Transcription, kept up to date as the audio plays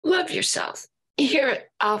love yourself. You hear it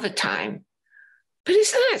all the time. But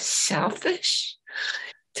isn't that selfish?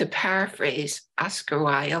 To paraphrase Oscar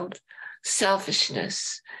Wilde,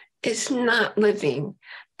 selfishness is not living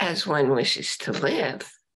as one wishes to live.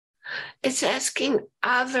 It's asking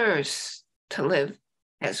others to live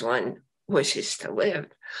as one wishes to live.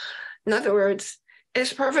 In other words,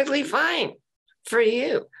 it's perfectly fine for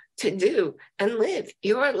you to do and live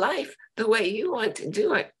your life the way you want to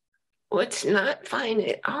do it. What's not fine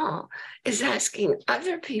at all is asking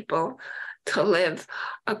other people to live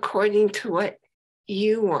according to what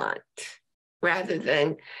you want, rather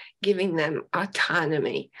than giving them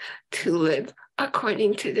autonomy to live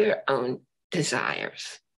according to their own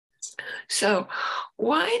desires. So,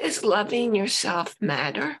 why does loving yourself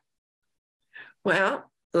matter? Well,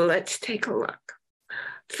 let's take a look.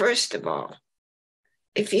 First of all,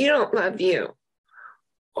 if you don't love you,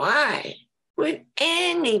 why would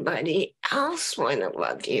anybody else want to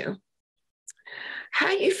love you?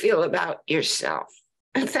 How you feel about yourself,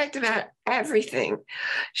 in fact, about everything,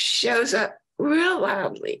 shows up real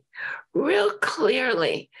loudly, real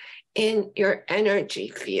clearly in your energy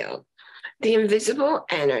field. The invisible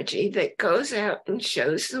energy that goes out and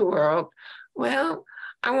shows the world, well,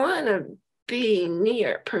 I want to be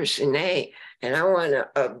near person A and I want to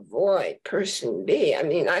avoid person B. I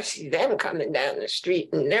mean, I see them coming down the street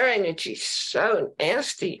and their energy's so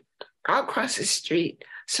nasty. I'll cross the street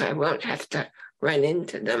so I won't have to run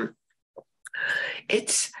into them.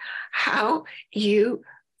 It's how you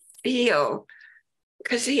feel,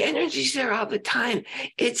 because the energy's there all the time.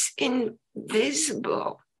 It's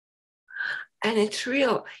invisible and it's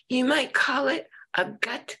real. You might call it a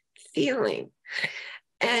gut feeling.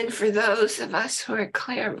 And for those of us who are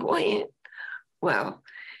clairvoyant, well,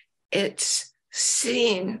 it's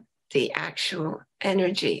seeing the actual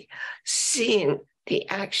energy, seeing the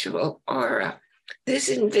actual aura. This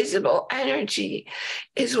invisible energy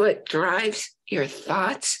is what drives your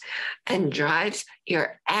thoughts and drives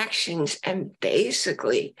your actions, and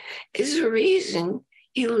basically is the reason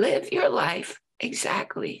you live your life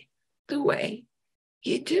exactly the way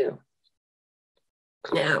you do.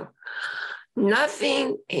 Now,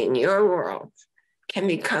 nothing in your world can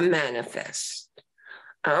become manifest.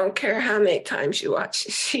 I don't care how many times you watch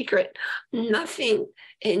The Secret, nothing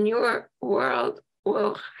in your world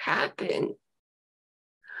will happen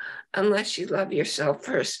unless you love yourself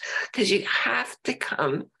first, because you have to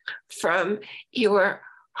come from your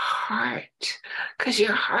heart, because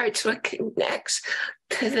your heart's what connects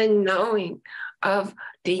to the knowing of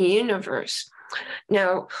the universe.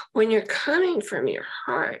 Now, when you're coming from your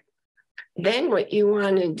heart, then what you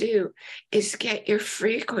want to do is get your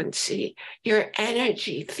frequency, your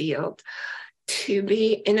energy field to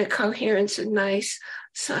be in a coherence, a nice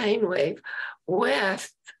sine wave with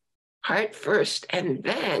heart first, and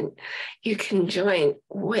then you can join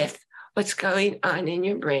with what's going on in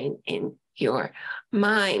your brain, in your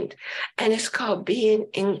mind. And it's called being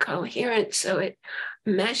incoherent. So it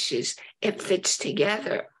meshes, it fits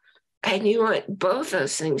together. And you want both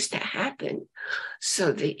those things to happen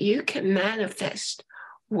so that you can manifest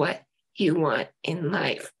what you want in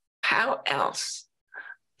life. How else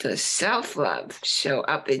does self-love show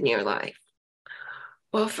up in your life?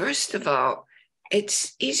 Well, first of all,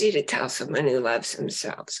 it's easy to tell someone who loves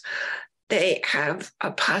themselves. They have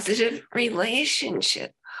a positive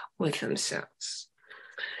relationship with themselves.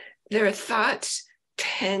 Their thoughts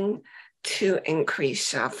tend to increase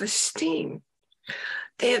self-esteem.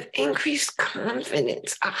 They have increased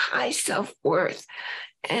confidence, a high self-worth,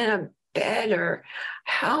 and a better,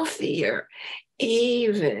 healthier,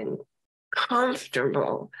 even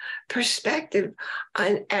comfortable perspective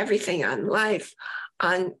on everything, on life,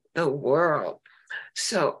 on the world.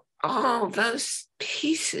 So all those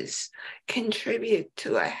pieces contribute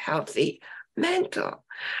to a healthy mental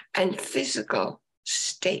and physical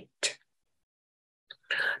state.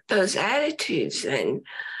 Those attitudes then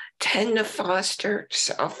tend to foster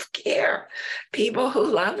self-care. People who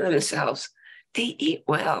love themselves, they eat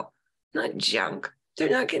well, not junk. They're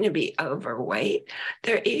not going to be overweight.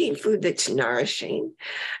 They're eating food that's nourishing,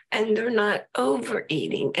 and they're not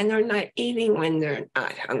overeating, and they're not eating when they're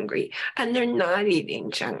not hungry, and they're not eating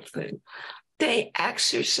junk food. They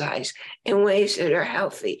exercise in ways that are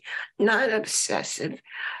healthy, not obsessive,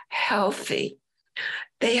 healthy.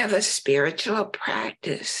 They have a spiritual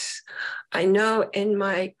practice. I know in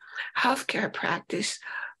my healthcare practice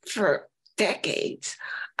for decades,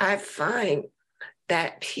 I find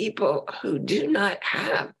that people who do not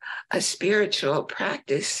have a spiritual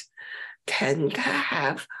practice tend to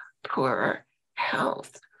have poorer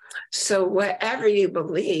health. So whatever you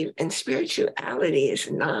believe, and spirituality is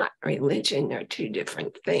not religion, they're two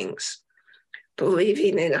different things.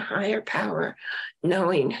 Believing in a higher power,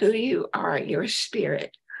 knowing who you are, your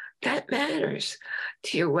spirit, that matters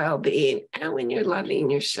to your well-being. And when you're loving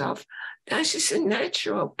yourself, that's just a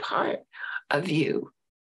natural part of you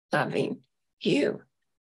loving you.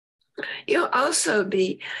 You'll also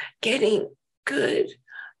be getting good,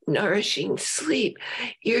 nourishing sleep.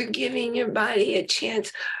 You're giving your body a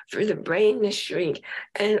chance for the brain to shrink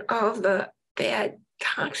and all the bad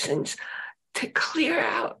toxins to clear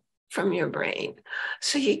out from your brain.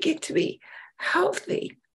 So you get to be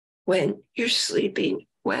healthy when you're sleeping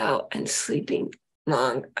well and sleeping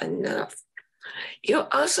long enough. You'll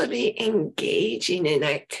also be engaging in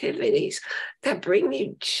activities that bring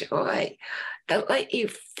you joy, that let you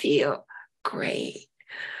feel great.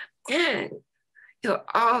 And you'll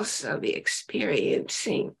also be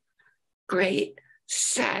experiencing great,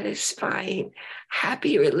 satisfying,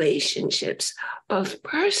 happy relationships, both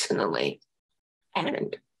personally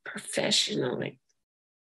and professionally.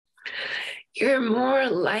 You're more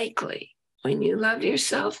likely, when you love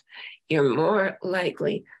yourself, you're more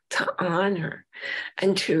likely to honor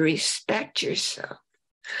and to respect yourself.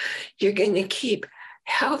 You're going to keep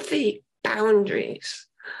healthy boundaries.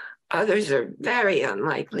 Others are very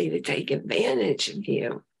unlikely to take advantage of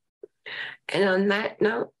you. And on that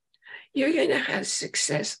note, you're going to have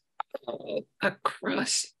success all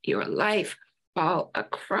across your life, all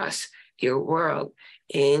across your world,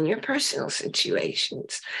 in your personal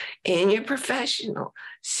situations, in your professional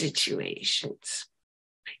situations.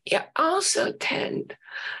 You also tend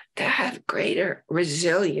to have greater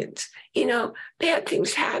resilience. You know, bad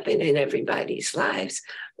things happen in everybody's lives,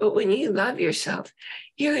 but when you love yourself,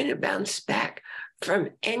 you're going to bounce back from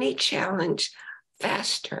any challenge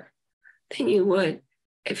faster than you would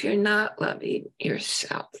if you're not loving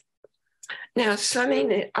yourself. Now,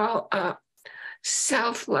 summing it all up,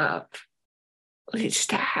 self-love leads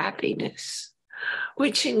to happiness,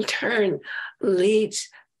 which in turn leads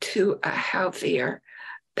to a healthier,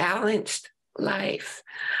 balanced life.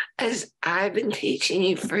 As I've been teaching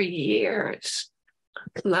you for years,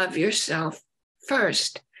 love yourself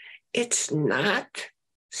first. It's not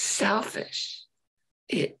selfish.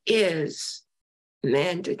 It is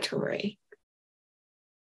mandatory.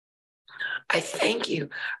 I thank you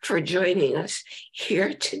for joining us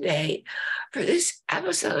here today for this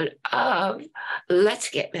episode of Let's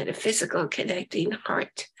Get Metaphysical, Connecting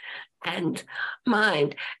Heart and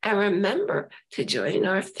Mind. And remember to join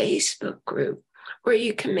our Facebook group where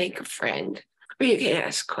you can make a friend, where you can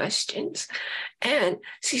ask questions and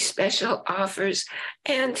see special offers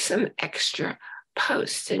and some extra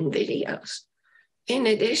posts and videos. In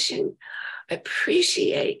addition,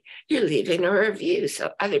 appreciate you leaving a review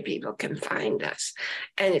so other people can find us.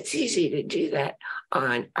 And it's easy to do that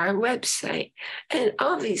on our website. And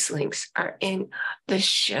all these links are in the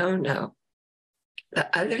show note.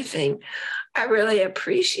 The other thing, I really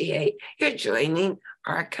appreciate you're joining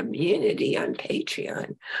our community on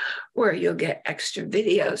Patreon, where you'll get extra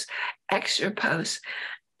videos, extra posts,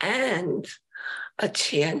 and a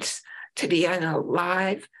chance to be on a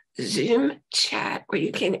live Zoom chat where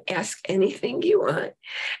you can ask anything you want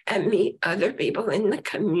and meet other people in the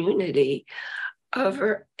community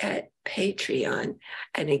over at Patreon.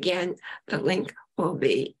 And again, the link will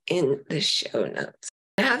be in the show notes.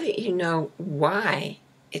 Now that you know why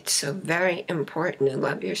it's so very important to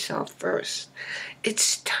love yourself first,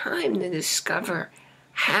 it's time to discover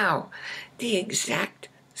how, the exact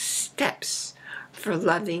steps for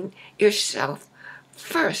loving yourself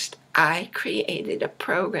first. I created a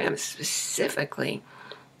program specifically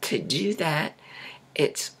to do that.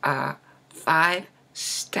 It's a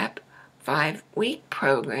 5-step, 5-week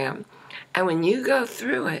program. And when you go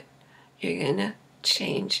through it, you're going to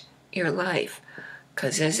change your life.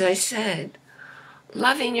 Because as I said,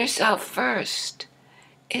 loving yourself first,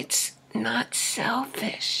 it's not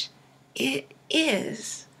selfish. It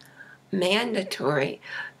is mandatory.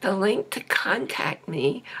 The link to contact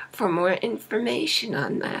me for more information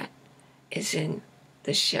on that is in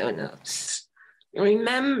the show notes.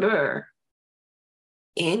 Remember,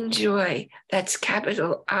 enjoy. That's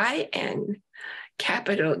capital I-N,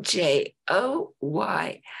 capital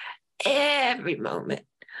J-O-Y, every moment,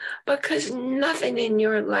 because nothing in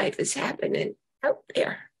your life is happening out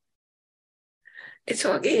there. It's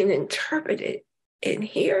all getting interpreted in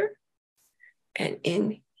here and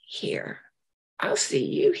in here. I'll see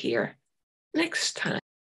you here next time.